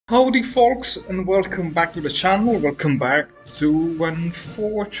Howdy folks, and welcome back to the channel. Welcome back to,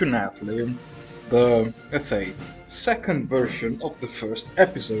 unfortunately, the, let's say, second version of the first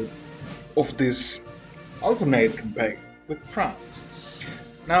episode of this alternate campaign with France.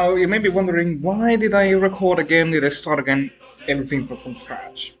 Now, you may be wondering, why did I record again? Did I start again everything from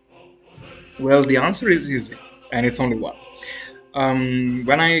scratch? Well, the answer is easy, and it's only one.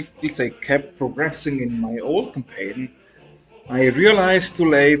 When I, let's say, kept progressing in my old campaign, I realized too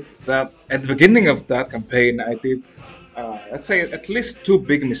late that at the beginning of that campaign I did, let's say, at least two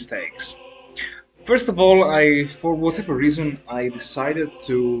big mistakes. First of all, for whatever reason, I decided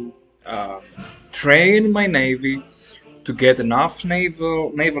to train my navy to get enough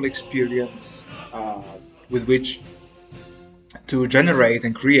naval experience with which to generate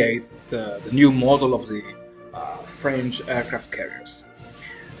and create the new model of the French aircraft carriers.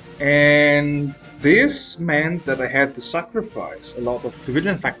 And this meant that I had to sacrifice a lot of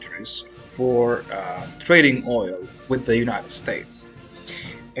civilian factories for trading oil with the United States.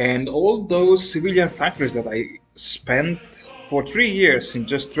 And all those civilian factories that I spent for 3 years in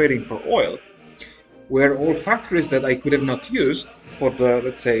just trading for oil were all factories that I could have not used for the,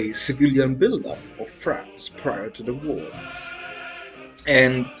 let's say, civilian buildup of France prior to the war.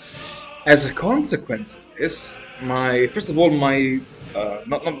 And as a consequence of this, first of all,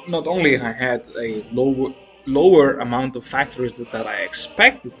 not only I had a lower amount of factories that I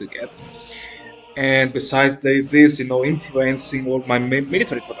expected to get, and besides this, influencing all my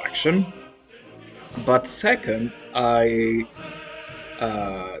military production, but second,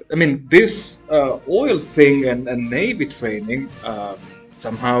 this oil thing and navy training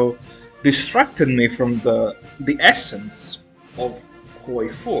somehow distracted me from the essence of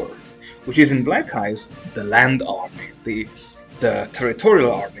HOI4, which is in Black Ice the land army, the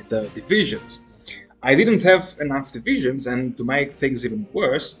territorial army, the divisions. I didn't have enough divisions, and to make things even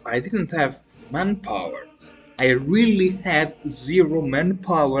worse, I didn't have manpower. I really had zero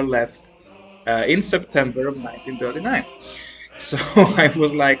manpower left in September of 1939. So I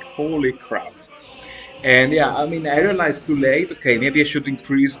was like, holy crap. And yeah, I realized too late, okay, maybe I should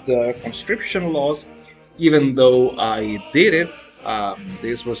increase the conscription laws, even though I did it.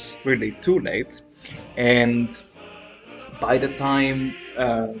 This was really too late, and by the time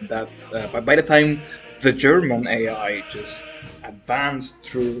the German AI just advanced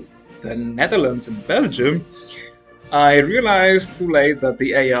through the Netherlands and Belgium, I realized too late that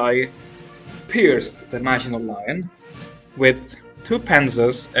the AI pierced the national line with 2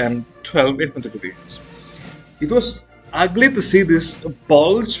 panzers and 12 infantry divisions. It was ugly to see this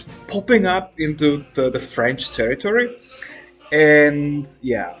bulge popping up into the French territory. And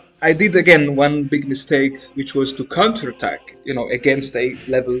yeah, I did again one big mistake, which was to counterattack, against a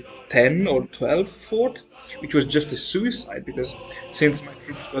level 10 or 12 fort, which was just a suicide, because since my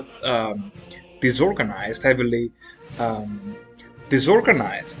troops got heavily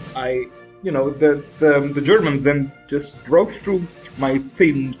disorganized, the Germans then just broke through my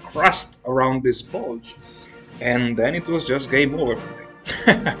thin crust around this bulge, and then it was just game over for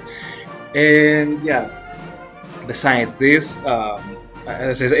me. And yeah. Besides this,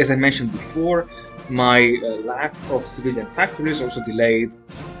 as I mentioned before, my lack of civilian factories also delayed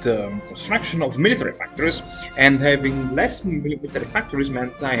the construction of military factories, and having less military factories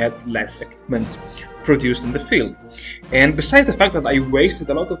meant I had less equipment produced in the field. And besides the fact that I wasted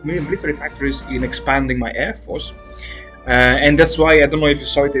a lot of military factories in expanding my air force, and that's why, I don't know if you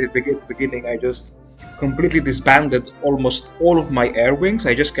saw it at the beginning, I just completely disbanded almost all of my air wings.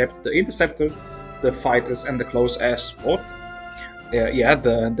 I just kept the interceptor, the fighters, and the close air support.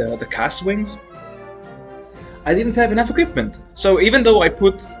 The cast wings. I didn't have enough equipment. So even though I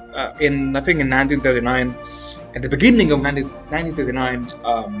put in 1939, at the beginning of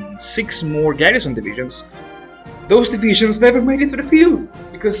 1939, 6 more garrison divisions, those divisions never made it to the field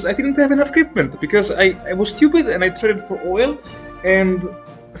because I didn't have enough equipment, because I was stupid and I traded for oil. And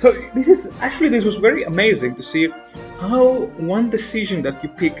so this was very amazing to see how one decision that you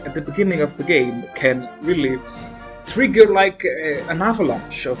pick at the beginning of the game can really trigger like an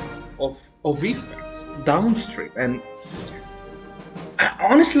avalanche of effects downstream. And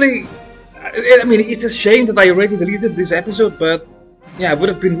honestly, it's a shame that I already deleted this episode, but yeah, it would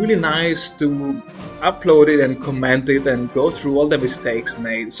have been really nice to upload it and comment it and go through all the mistakes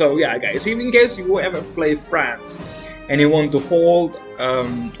made. So yeah, guys, in case you ever play France and you want to hold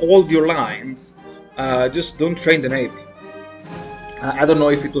all your lines, just don't train the navy. I don't know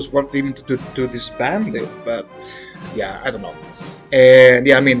if it was worth even to disband it, but yeah, I don't know. And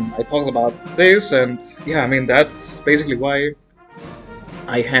yeah, I talked about this, and yeah, that's basically why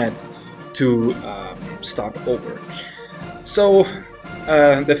I had to start over. So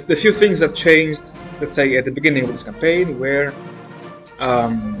the few things that changed, let's say, at the beginning of this campaign were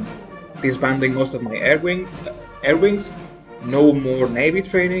disbanding most of my air wings, no more navy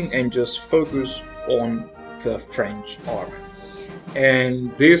training, and just focus on the French army.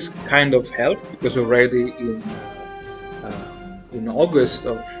 And this kind of helped because already in August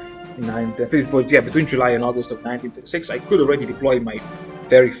of between July and August of 1936, I could already deploy my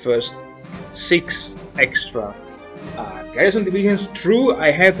very first 6 extra garrison divisions. True,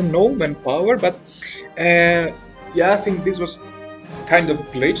 I had no manpower, but yeah, I think this was kind of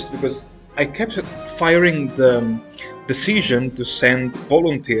glitched because I kept firing the decision to send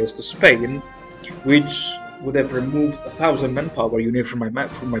volunteers to Spain, which would have removed 1,000 manpower unit from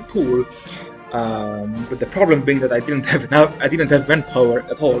my pool. But the problem being that I didn't have manpower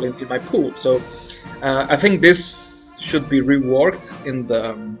at all in my pool. So I think this should be reworked in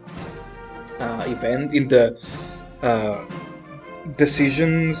the event, in the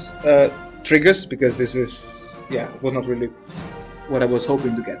decisions triggers, because this is, yeah, was not really what I was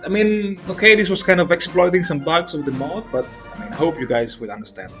hoping to get. I mean, okay, this was kind of exploiting some bugs of the mod, but I mean, I hope you guys would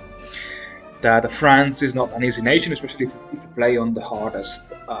understand that France is not an easy nation, especially if you play on the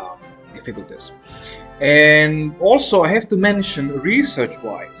hardest difficulties. And also, I have to mention,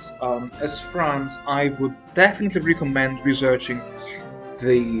 research-wise, as France, I would definitely recommend researching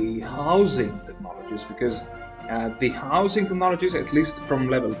the housing technologies, because the housing technologies, at least from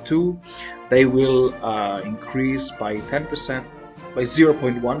level 2, they will increase by 10%, by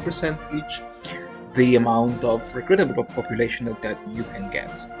 0.1% each, the amount of recruitable population that you can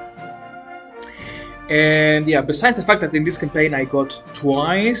get. And yeah, besides the fact that in this campaign I got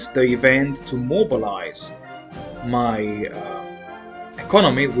twice the event to mobilize my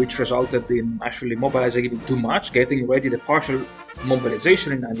economy, which resulted in actually mobilizing even too much, getting ready the partial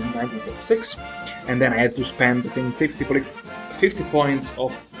mobilization in 1946, and then I had to spend, I think, 50 points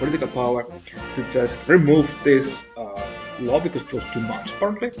of political power to just remove this law because it was too much,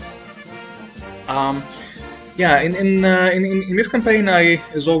 apparently. Yeah, in this campaign, I,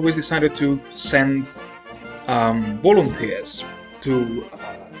 as always, decided to send volunteers to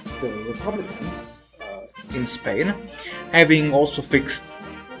the Republicans in Spain, having also fixed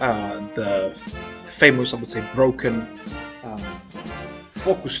the famous, I would say, broken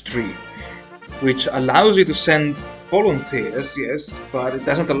focus tree, which allows you to send volunteers, yes, but it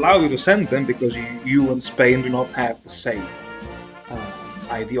doesn't allow you to send them because you and Spain do not have the same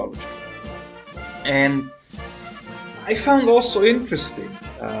ideology. And I found also interesting,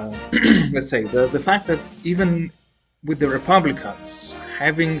 let's say, the fact that even with the Republicans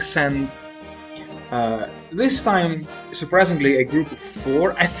having sent this time, surprisingly, a group of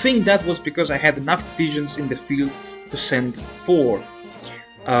 4, I think that was because I had enough divisions in the field to send 4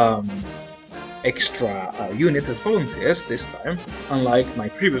 extra units as volunteers this time, unlike my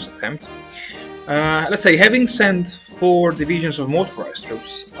previous attempt. Let's say, having sent 4 divisions of motorized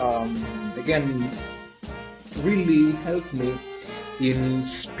troops, again, really helped me in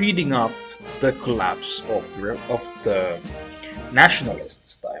speeding up the collapse of the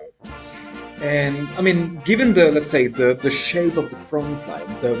nationalists time. And I mean, given the, let's say, the shape of the front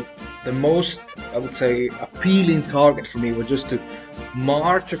line, the most, I would say, appealing target for me was just to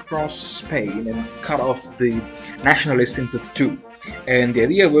march across Spain and cut off the nationalists into 2. And the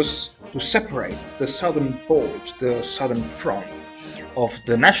idea was to separate the southern bulge, the southern front of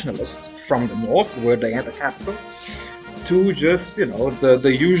the nationalists from the north, where they had the capital, to just, you know,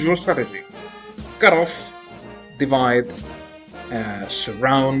 the usual strategy: cut off, divide,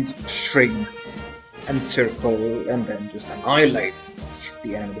 surround, shrink, encircle, and then just annihilate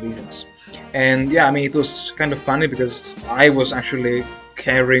the enemy divisions. And yeah, I mean, it was kind of funny because I was actually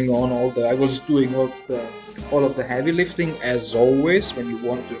carrying on I was doing all of the heavy lifting, as always when you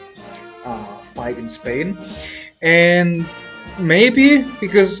want to fight in Spain. And maybe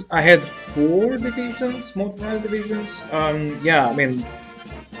because I had 4 divisions, motorized divisions, yeah, I mean,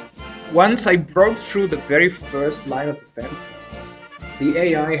 once I broke through the very first line of defense, the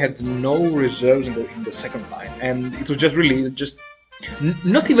AI had no reserves in the second line, and it was just really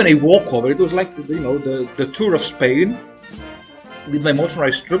not even a walkover. It was like, you know, the tour of Spain with my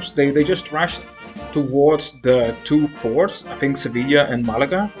motorized troops. They just rushed towards the 2 ports, I think Sevilla and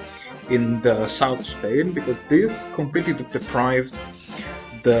Malaga, in the south of Spain, because this completely deprived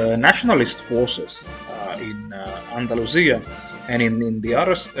the nationalist forces in Andalusia and in the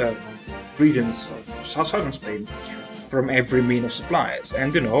other regions of southern Spain from every means of supplies.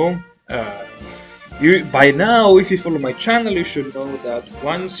 And you know, by now, if you follow my channel, you should know that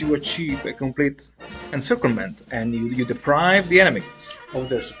once you achieve a complete encirclement and you deprive the enemy of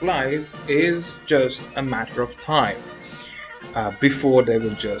their supplies, is just a matter of time. before they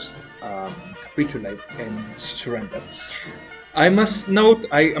will just capitulate and surrender. I must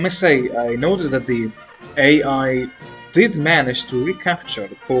say, I noticed that the AI did manage to recapture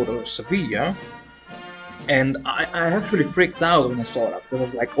the port of Sevilla, and I actually freaked out when I saw that. I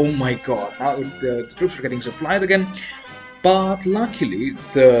was like, oh my god, now the troops are getting supplied again. But luckily,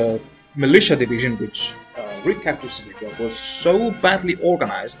 the militia division, which recaptured Sevilla, was so badly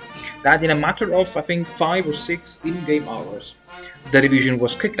organized that in a matter of, I think, 5 or 6 in-game hours, the division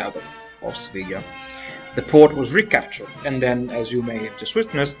was kicked out of Sevilla. The port was recaptured, and then, as you may have just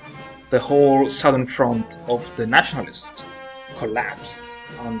witnessed, the whole southern front of the nationalists collapsed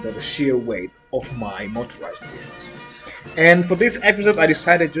under the sheer weight of my motorized divisions. And for this episode, I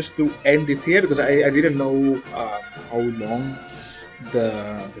decided just to end it here because I didn't know how long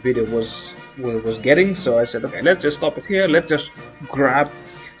the video was getting, so I said, okay, let's just stop it here. Let's just grab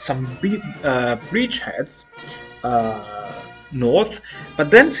some breachheads north. But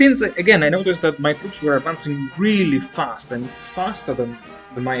then, since again I noticed that my troops were advancing really fast and faster than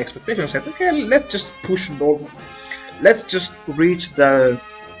my expectations, I said, okay, let's just push northwards. Let's just reach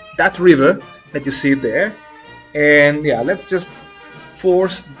that river that you see there, and yeah, let's just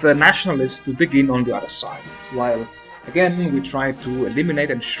force the nationalists to dig in on the other side, while again we try to eliminate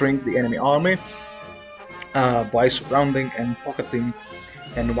and shrink the enemy army by surrounding and pocketing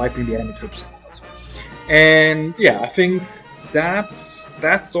and wiping the enemy troops out. And yeah, I think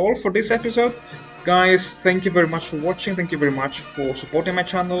that's all for this episode. Guys, thank you very much for watching, thank you very much for supporting my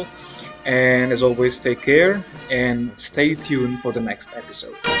channel, and as always, take care and stay tuned for the next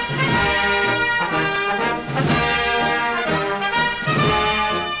episode.